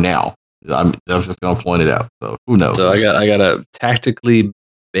you are now. I'm just gonna point it out. So who knows? So I gotta tactically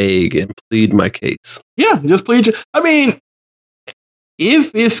beg and plead my case. Yeah, just plead. I mean,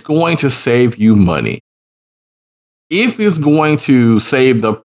 if it's going to save you money, if it's going to save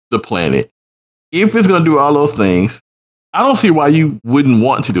the planet, if it's going to do all those things, I don't see why you wouldn't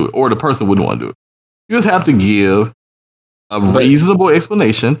want to do it, or the person wouldn't want to do it. You just have to give a reasonable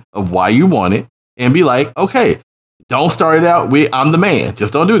explanation of why you want it and be like, okay, don't start it out with I'm the man.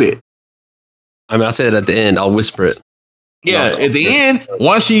 Just don't do that. I mean, I'll say that at the end. I'll whisper it. Yeah, at the end,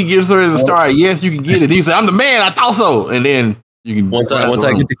 once she gives her the start, yes, you can get it. He said, I'm the man. I thought so. And then you can once I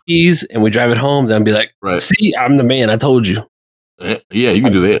get the keys and we drive it home, then I'll be like, see, I'm the man. I told you. Yeah, you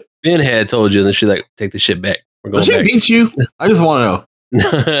can do that. Ben had told you, and then she's like, take the shit back. We're going back. She beat you? I just want to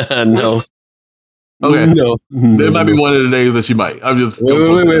know. No. Okay. No. There might be one of the days that she might. I'm just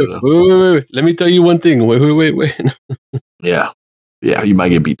wait. Let me tell you one thing. Wait. Yeah, you might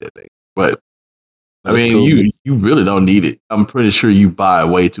get beat that day, but I mean, cool. you really don't need it. I'm pretty sure you buy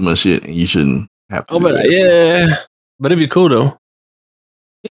way too much shit, and you shouldn't have to. But it'd be cool though.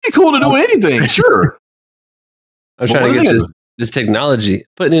 It'd be cool to do anything. Sure. I'm trying to get this technology.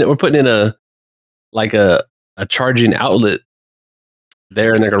 We're putting in a charging outlet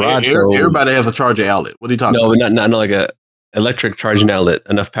there in the garage. So everybody has a charging outlet. What are you talking about? No, not like a electric charging outlet.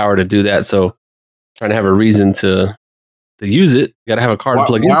 Enough power to do that. So trying to have a reason to use it. You got to have a car to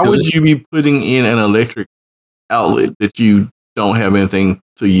plug into. Why would you be putting in an electric outlet that you don't have anything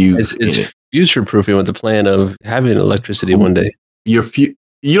to use? It's future proofing with the plan of having electricity one day. You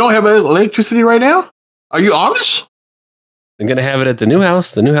don't have electricity right now? Are you Amish? I'm gonna have it at the new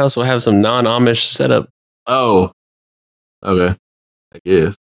house. The new house will have some non-Amish setup. Oh, okay. I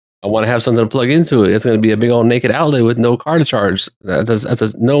guess I want to have something to plug into it. It's going to be a big old naked outlet with no car to charge.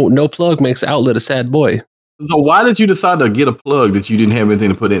 No plug makes outlet a sad boy. So why did you decide to get a plug that you didn't have anything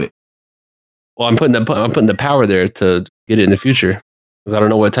to put in it? Well, I'm putting the power there to get it in the future because I don't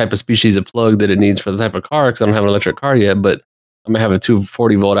know what type of species of plug that it needs for the type of car because I don't have an electric car yet. But I'm gonna have a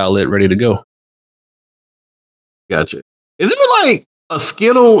 240-volt outlet ready to go. Gotcha. Is it like a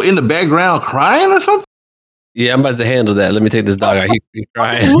Skittle in the background crying or something? Yeah, I'm about to handle that. Let me take this dog out. He's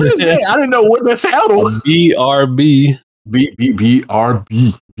crying. What is that? I didn't know what that sound was. BRB.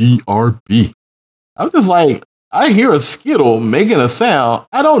 BRB. I'm just like, I hear a Skittle making a sound.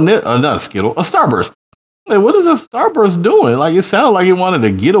 I don't not a Skittle, a Starburst. Like, what is a Starburst doing? Like, it sounded like it wanted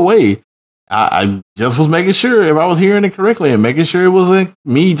to get away. I just was making sure if I was hearing it correctly and making sure it wasn't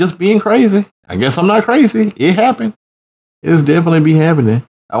me just being crazy. I guess I'm not crazy. It happened. It's definitely be happening.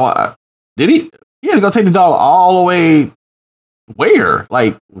 Did he? He had to go take the dog all the way. Where?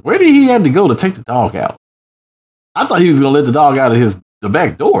 Like, where did he have to go to take the dog out? I thought he was gonna let the dog out of the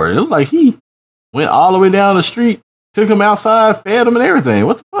back door. It looked like he went all the way down the street, took him outside, fed him, and everything.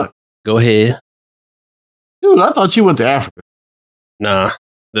 What the fuck? Go ahead. Dude, I thought you went to Africa. Nah,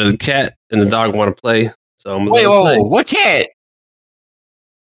 the cat and the dog want to play, so I'm gonna Wait, let them play. what cat?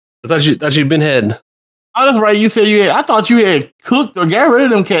 I thought you'd been had. Oh, that's right. You said I thought you had cooked or got rid of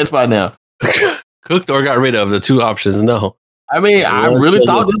them cats by now. Cooked or got rid of, the two options. No. I mean, I really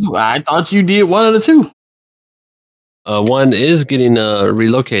thought I thought you did one of the two. One is getting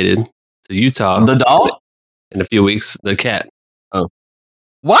relocated to Utah. The dog? In a few weeks. The cat. Oh.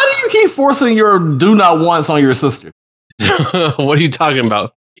 Why do you keep forcing your do not wants on your sister? What are you talking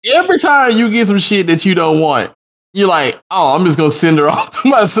about? Every time you get some shit that you don't want, you're like, oh, I'm just gonna send her off to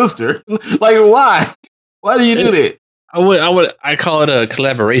my sister. Like, why? Why do you do that? I call it a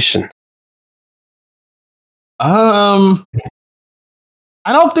collaboration. I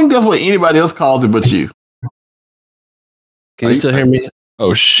don't think that's what anybody else calls it but you. Can you still hear me?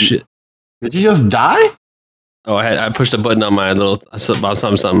 Oh shit! Did you just die? Oh, I pushed a button on my little about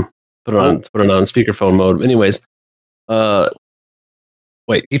something. Put it on speakerphone mode. Anyways,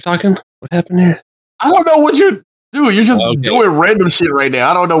 wait, keep talking. What happened here? I don't know what you're doing. You're just doing random shit right now.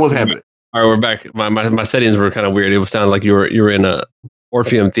 I don't know what's happening. All right, we're back. My settings were kind of weird. It sounded like you were in a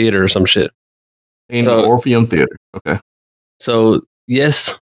Orpheum Theater or some shit. In the Orpheum Theater. Okay. So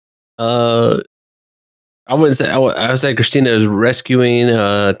yes, I wouldn't say. I would say Christina is rescuing,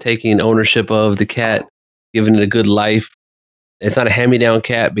 taking ownership of the cat, giving it a good life. It's not a hand-me-down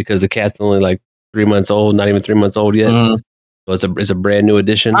cat because the cat's only like 3 months old, not even 3 months old yet. So it's a brand new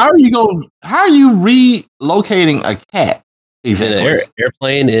addition. How are you relocating a cat? In an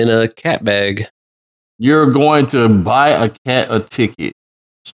airplane in a cat bag. You're going to buy a cat a ticket,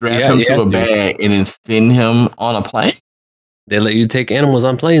 strap him to a bag, and then send him on a plane? They let you take animals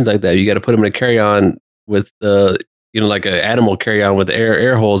on planes like that. You got to put them in a carry-on with like an animal carry-on with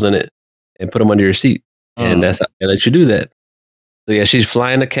air holes in it, and put them under your seat. And that's how they let you do that. So yeah, she's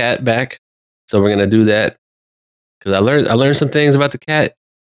flying the cat back. So we're gonna do that because I learned some things about the cat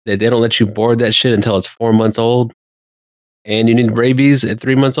that they don't let you board that shit until it's 4 months old, and you need rabies at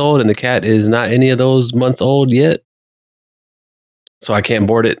 3 months old, and the cat is not any of those months old yet. So I can't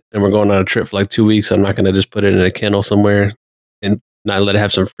board it, and we're going on a trip for like 2 weeks. I'm not gonna just put it in a kennel somewhere and not let it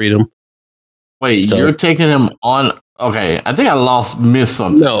have some freedom. Wait, you're taking him on? Okay, I think I missed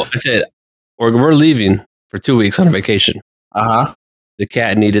something. No, I said we're leaving for 2 weeks on a vacation. The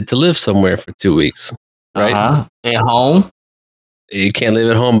cat needed to live somewhere for 2 weeks, right? At home? It can't live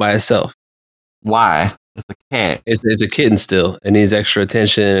at home by itself. Why? It's a cat. It's a kitten still. It needs extra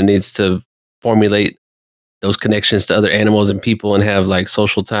attention. It needs to formulate those connections to other animals and people and have like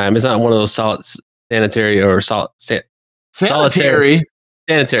social time. It's not one of those sanitary,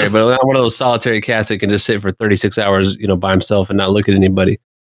 but not one of those solitary cats that can just sit for 36 hours, by himself and not look at anybody.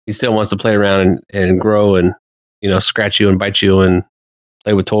 He still wants to play around and grow and, scratch you and bite you and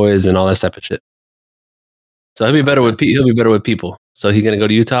play with toys and all that type of shit. So he'll be better with people. So he's gonna go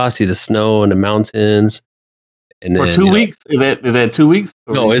to Utah, see the snow and the mountains, and then for 2 weeks. Is that 2 weeks?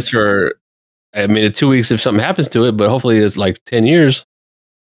 No, it's for. I mean, 2 weeks if something happens to it, but hopefully it's like 10 years.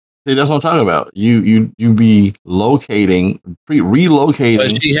 See, that's what I'm talking about. You be relocating.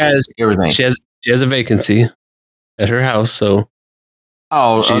 But she has everything. She has a vacancy at her house. So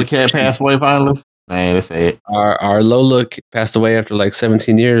the cat passed away finally. Man, that's it. Our Lola passed away after like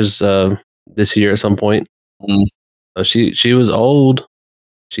 17 years this year at some point. So she was old.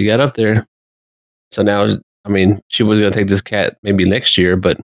 She got up there. So now, I mean, she was going to take this cat maybe next year,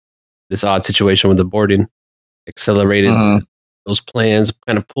 but this odd situation with the boarding accelerated those plans,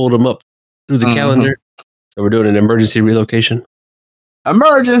 kind of pulled them up through the calendar. So we're doing an emergency relocation.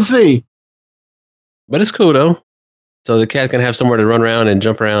 Emergency! But it's cool though. So the cat can have somewhere to run around and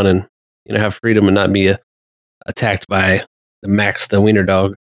jump around and, have freedom and not be attacked by the Max, the wiener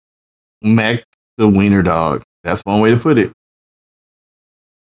dog. Max, the wiener dog. That's one way to put it.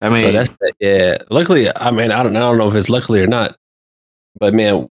 I mean, so luckily, I mean, I don't know if it's luckily or not, but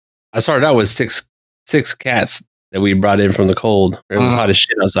man, I started out with six cats that we brought in from the cold. It was hot as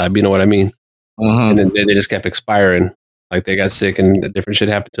shit outside, you know what I mean? And then they just kept expiring. Like they got sick and different shit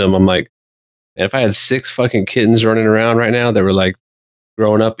happened to them. I'm like, man, if I had 6 fucking kittens running around right now that were like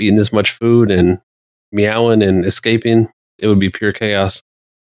growing up, eating this much food and meowing and escaping, it would be pure chaos.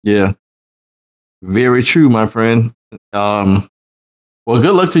 Yeah. Very true, my friend. Well,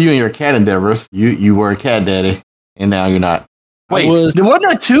 good luck to you and your cat endeavors. You were a cat daddy, and now you're not. Wait, wasn't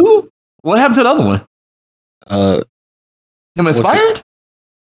there 2? What happened to the other one? Him expired?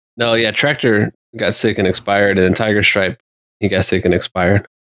 No, yeah, Tractor got sick and expired, and Tiger Stripe, he got sick and expired.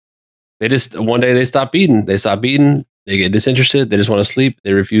 They just one day they stop eating. They stop eating. They get disinterested. They just want to sleep.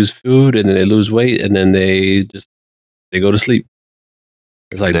 They refuse food, and then they lose weight, and then they go to sleep.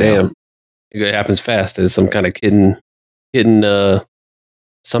 It's like damn, it happens fast. There's some kind of kitten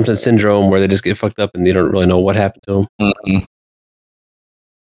something syndrome where they just get fucked up and they don't really know what happened to them. Mm-hmm.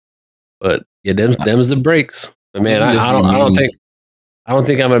 But yeah, them's the breaks. But man, I don't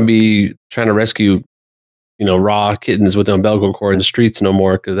think I'm gonna be trying to rescue, raw kittens with the umbilical cord in the streets no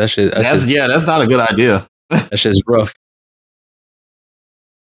more because that's not a good idea. That shit's rough.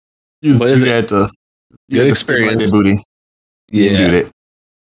 You had to experience. Booty. Yeah. Do that.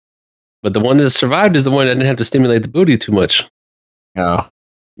 But the one that survived is the one that didn't have to stimulate the booty too much. Yeah.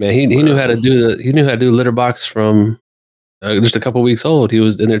 Man, he knew how to do litter box from just a couple weeks old. He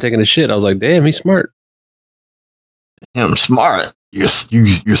was in there taking a shit. I was like, damn, he's smart. I'm smart. You're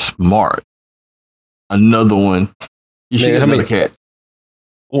smart. Another one. You should get another cat.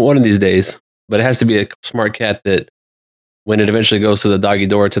 One of these days. But it has to be a smart cat that when it eventually goes to the doggy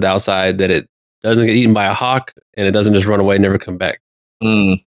door to the outside, that it doesn't get eaten by a hawk and it doesn't just run away and never come back.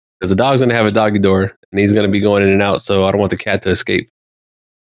 Because the dog's going to have a doggy door and he's going to be going in and out. So I don't want the cat to escape.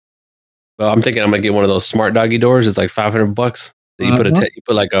 But I'm thinking I'm going to get one of those smart doggy doors. It's like $500. That you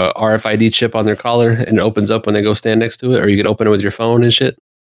put like a RFID chip on their collar and it opens up when they go stand next to it, or you can open it with your phone and shit.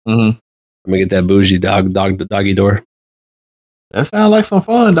 Mm-hmm. I'm gonna get that bougie doggy door. That sounds like some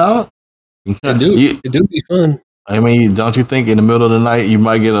fun, dog. It do be fun. I mean, don't you think in the middle of the night you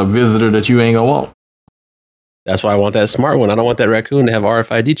might get a visitor that you ain't gonna want? That's why I want that smart one. I don't want that raccoon to have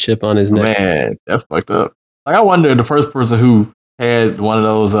RFID chip on his neck. Man, that's fucked up. Like, I wonder, the first person who had one of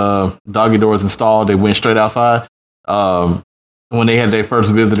those doggy doors installed, they went straight outside. When they had their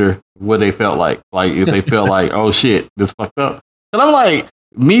first visitor, what they felt like if they felt like, oh shit, this fucked up. And I'm like,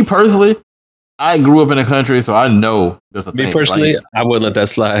 me personally, I grew up in the country, so I know there's a thing. Me personally, I wouldn't let that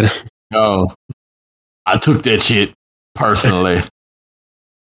slide. No, I took that shit personally.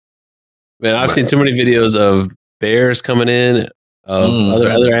 Man, I've seen too many videos of bears coming in, of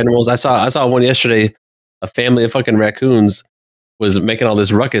other animals. I saw one yesterday. A family of fucking raccoons was making all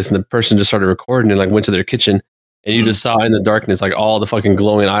this ruckus, and the person just started recording and like went to their kitchen. And you just saw in the darkness, like all the fucking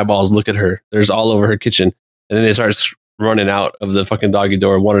glowing eyeballs look at her. There's all over her kitchen. And then they start running out of the fucking doggy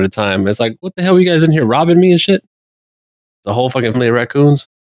door one at a time. It's like, what the hell are you guys in here robbing me and shit? The whole fucking family of raccoons.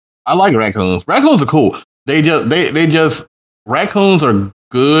 I like raccoons. Raccoons are cool. Raccoons are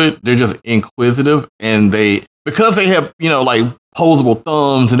good. They're just inquisitive. And because they have, like posable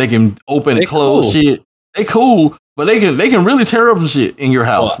thumbs and they can open and close shit. They cool. But they can really tear up some shit in your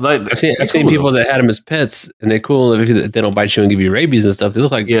house. Well, I've seen people that had them as pets, and they're cool if they don't bite you and give you rabies and stuff. They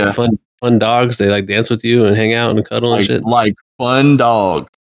look like fun dogs. They like dance with you and hang out and cuddle and shit. Like fun dogs.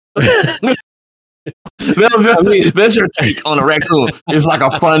 That's your take on a raccoon. It's like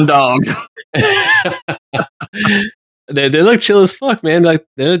a fun dog. They look chill as fuck, man. Like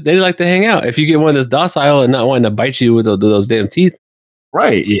they like to hang out. If you get one that's docile and not wanting to bite you with those damn teeth.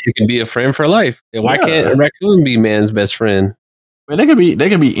 Right, you can be a friend for life. Why can't a raccoon be man's best friend? Man, they can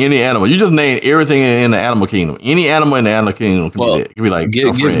be any animal. You just name everything in the animal kingdom. Any animal in the animal kingdom can be like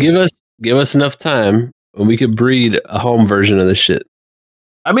give us enough time and we could breed a home version of this shit.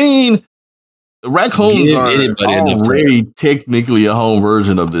 I mean, raccoons are already technically a home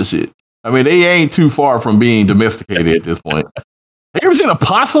version of this shit. I mean, they ain't too far from being domesticated at this point. Have you ever seen a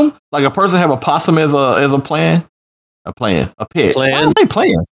possum? Like a person have a possum as a pet. Why don't they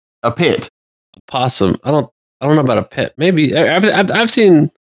plan? A pet. A possum. I don't know about a pet. Maybe I've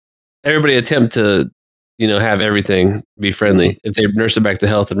seen everybody attempt to, have everything be friendly if they nurse it back to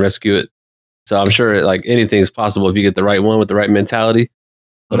health and rescue it. So I'm sure like anything is possible if you get the right one with the right mentality.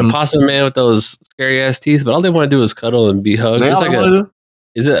 But a possum, man, with those scary ass teeth, but all they want to do is cuddle and be hugged. It's like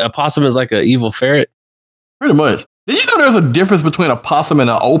a possum is like an evil ferret? Pretty much. Did you know there's a difference between a possum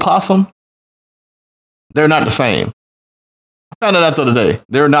and an opossum? They're not the same. I found it out the other day.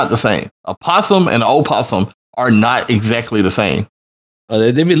 They're not the same. A possum and an opossum are not exactly the same.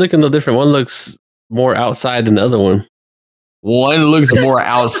 They be looking a little different. One looks more outside than the other one. One looks more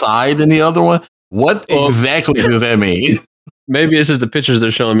outside than the other one? What exactly does that mean? Maybe it's just the pictures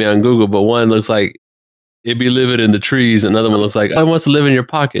they're showing me on Google, but one looks like it be living in the trees. Another one looks like, I wants to live in your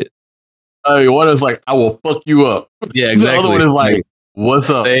pocket. One is like, I will fuck you up. Yeah, exactly. The other one is like, what's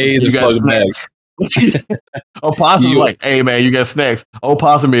up? You got snacks. Opossum's like, hey man, you got snacks.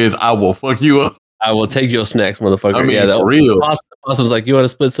 Opossum is, I will fuck you up. I will take your snacks, motherfucker. I mean, for real. Opossum's like, you want to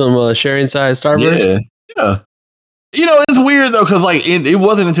split some sharing size Starburst? Yeah. It's weird though, because like it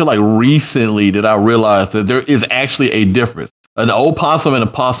wasn't until like recently that I realized that there is actually a difference. an opossum and a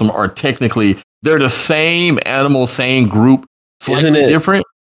possum are technically they're the same animal, same group, slightly different.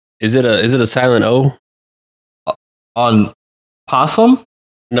 Is it a silent O? On possum?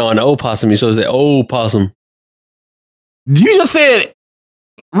 No, an opossum. You're supposed to say opossum. You just said,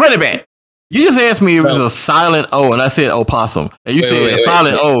 run it back. You just asked me if it was a silent O, and I said opossum. And you said a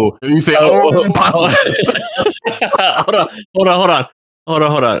silent O, and you said opossum. Hold on. Oh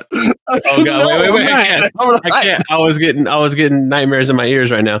god, wait. I can't. I was getting nightmares in my ears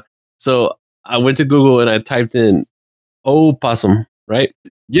right now. So I went to Google and I typed in opossum, right?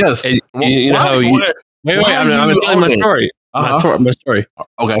 Yes. And you know how you wait. I'm telling my story. My story.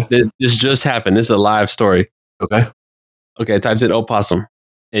 Okay. This just happened. This is a live story. Okay. I typed in opossum,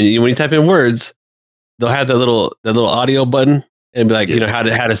 and when you type in words, they'll have that little audio button and be like, you know, how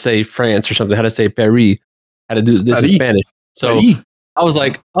to say France or something, how to say Paris, how to do this in Spanish. So I was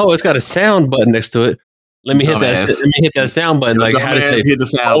like, oh, it's got a sound button next to it. Let me hit that. Let me hit that sound button. Like how to say hit the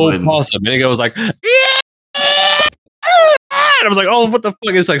sound button. Opossum, and it goes like, and I was like, oh, what the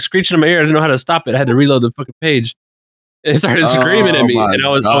fuck? It's like screeching in my ear. I didn't know how to stop it. I had to reload the fucking page. And it started screaming at me, and I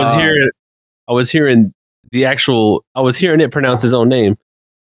was hearing it pronounce his own name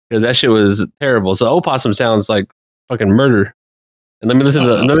because that shit was terrible. So opossum sounds like fucking murder. And let me listen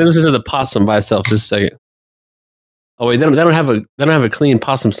to the possum by itself just a second. Oh wait, they don't have a clean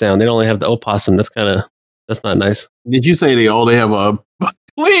possum sound. They only have the opossum. That's not nice. Did you say they only have a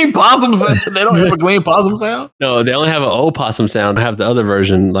clean possum sound? They don't have a clean possum sound? No, they only have an opossum sound. I have the other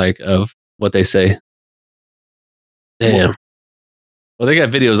version like of what they say. Damn. Well, they got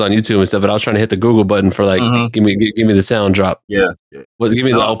videos on YouTube and stuff, but I was trying to hit the Google button for like, give me the sound drop. Yeah. Well, give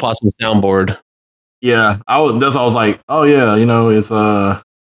me the opossum soundboard. Yeah, I was like, oh yeah, you know, it's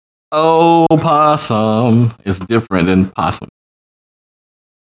opossum. It's different than possum.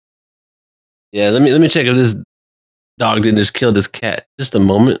 Yeah, let me check if this dog didn't just kill this cat. Just a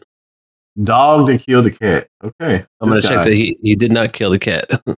moment. Dog that killed the cat. Okay, I'm gonna check that he did not kill the cat.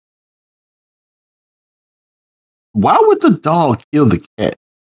 Why would the dog kill the cat?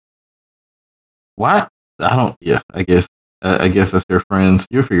 Why? I don't. Yeah, I guess that's their friends.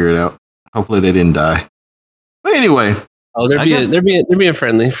 You'll figure it out. Hopefully they didn't die. But anyway. Oh, they're being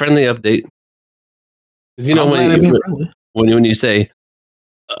friendly. Friendly update. Because you know when you say,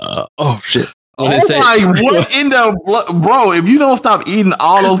 oh shit. What in the bro? If you don't stop eating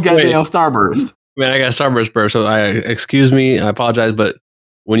all those goddamn Starburst. Man, I got Starburst burp. So excuse me, I apologize, but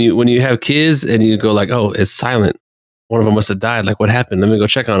when you have kids and you go like, oh, it's silent. One of them must have died. Like, what happened? Let me go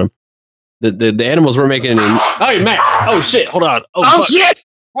check on them. The animals were making any. Oh, man. Oh, shit. Hold on. Oh shit.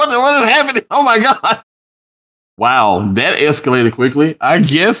 What is happening? Oh, my God. Wow. That escalated quickly. I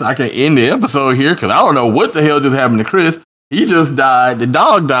guess I can end the episode here because I don't know what the hell just happened to Chris. He just died. The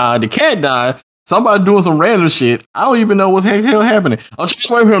dog died. The cat died. Somebody doing some random shit. I don't even know what's the hell happening. I'm just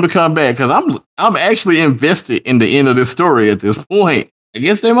waiting for him to come back because I'm actually invested in the end of this story at this point. I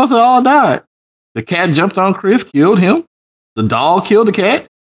guess they must have all died. The cat jumped on Chris, killed him. The dog killed the cat.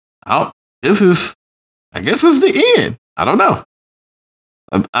 I guess this is the end. I don't know.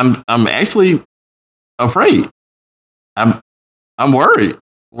 I'm actually afraid. I'm worried.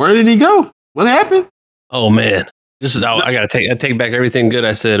 Where did he go? What happened? Oh man, I gotta take back everything good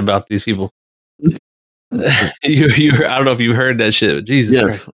I said about these people. I don't know if you heard that shit. Jesus.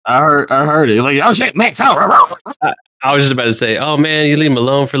 Yes, Christ. I heard it. Like, oh shit, Max. I was just about to say, oh man, you leave them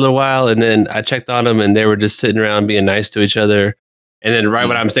alone for a little while, and then I checked on them, and they were just sitting around being nice to each other. And then right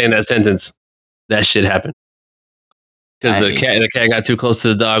when I'm saying that sentence, that shit happened. Because the cat got too close to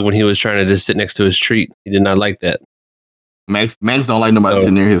the dog when he was trying to just sit next to his treat. He did not like that. Max don't like nobody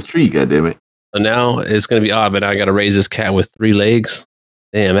sitting near his treat. Goddammit. So now it's gonna be odd, but I got to raise this cat with 3 legs.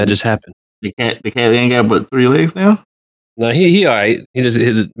 Damn, that just happened. The cat ain't got but 3 legs now. No, he all right.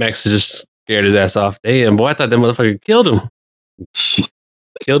 Max is just scared his ass off. Damn, boy, I thought that motherfucker killed him.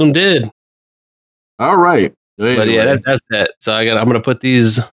 Killed him dead. All right. Anyway. But yeah, that's that. So I'm gonna put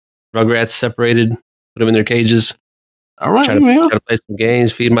these rugrats separated, put them in their cages. All right, try to play some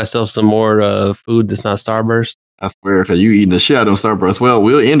games, feed myself some more food that's not Starburst. I swear, because you eating the shit out of Starburst. Well,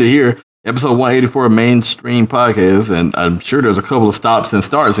 we'll end it here. Episode 184 mainstream podcast, and I'm sure there's a couple of stops and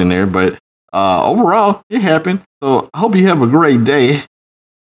starts in there, but overall, it happened. So I hope you have a great day.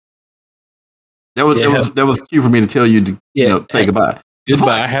 That was cute for me to tell you to say goodbye.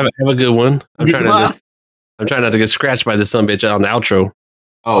 Goodbye. Have a good one. I'm trying not to get scratched by this sumbitch on the outro.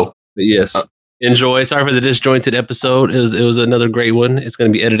 Oh, but yes. Enjoy. Sorry for the disjointed episode. It was another great one. It's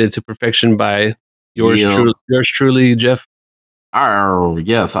going to be edited to perfection by yours truly, Jeff.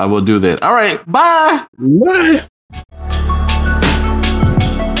 Yes, I will do that. All right. Bye. Bye.